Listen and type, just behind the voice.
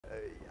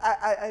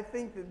I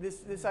think that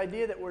this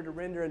idea that we're to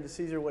render unto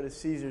Caesar what is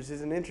Caesar's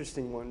is an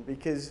interesting one,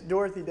 because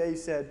Dorothy Day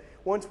said,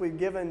 once we've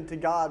given to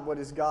God what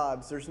is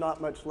God's, there's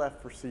not much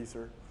left for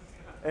Caesar.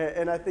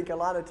 And I think a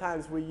lot of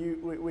times we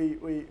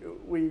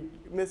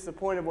miss the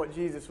point of what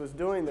Jesus was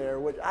doing there,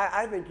 which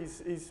I think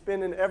he's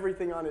spinning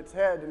everything on its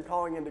head and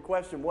calling into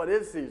question what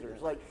is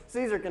Caesar's. Like,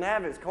 Caesar can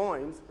have his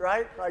coins,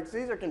 right? Like,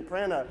 Caesar can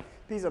print a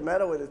piece of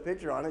metal with his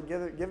picture on it,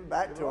 give it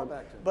back to him.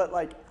 But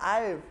like,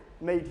 I've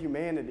made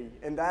humanity,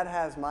 and that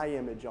has my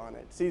image on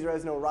it. Caesar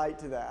has no right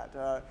to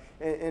that.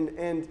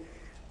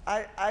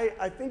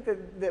 I think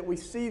that we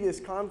see this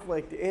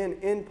conflict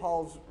in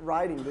Paul's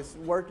writing, this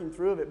working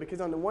through of it,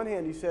 because on the one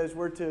hand he says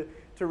we're to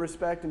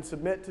respect and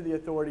submit to the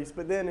authorities,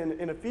 but then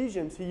in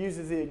Ephesians he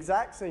uses the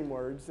exact same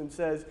words and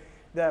says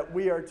that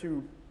we are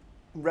to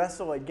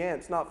wrestle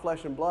against, not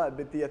flesh and blood,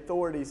 but the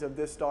authorities of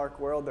this dark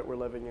world that we're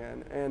living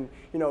in. And,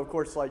 you know, of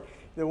course, like,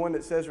 the one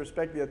that says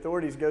respect the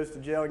authorities goes to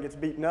jail and gets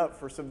beaten up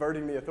for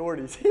subverting the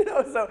authorities. You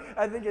know, so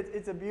I think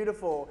it's a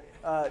beautiful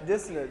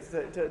dissonance,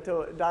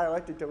 to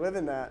dialectic to live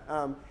in that.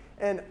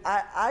 And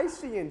I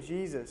see in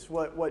Jesus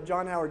what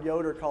John Howard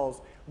Yoder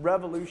calls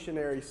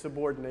revolutionary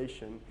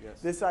subordination.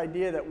 Yes. This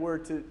idea that we're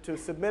to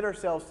submit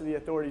ourselves to the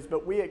authorities,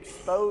 but we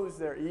expose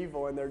their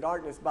evil and their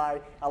darkness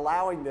by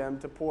allowing them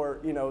to pour,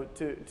 you know,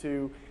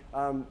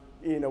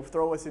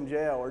 throw us in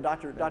jail. Or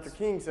Dr.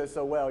 King says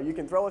so well, you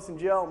can throw us in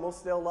jail and we'll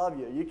still love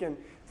you. You can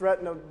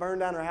threaten to burn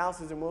down our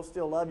houses and we'll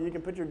still love you. You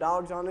can put your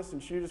dogs on us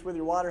and shoot us with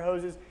your water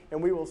hoses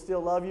and we will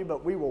still love you,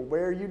 but we will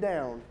wear you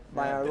down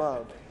by our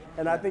love.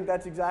 And I think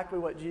that's exactly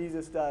what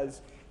Jesus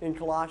does in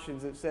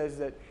Colossians. It says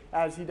that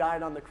as he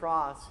died on the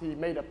cross, he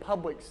made a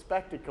public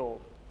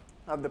spectacle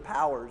of the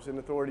powers and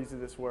authorities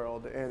of this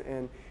world.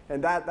 And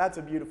that's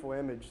a beautiful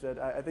image that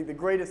I think the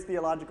greatest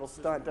theological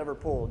stunt ever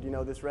pulled, you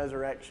know, this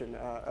resurrection,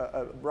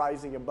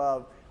 rising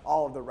above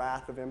all of the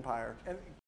wrath of empire.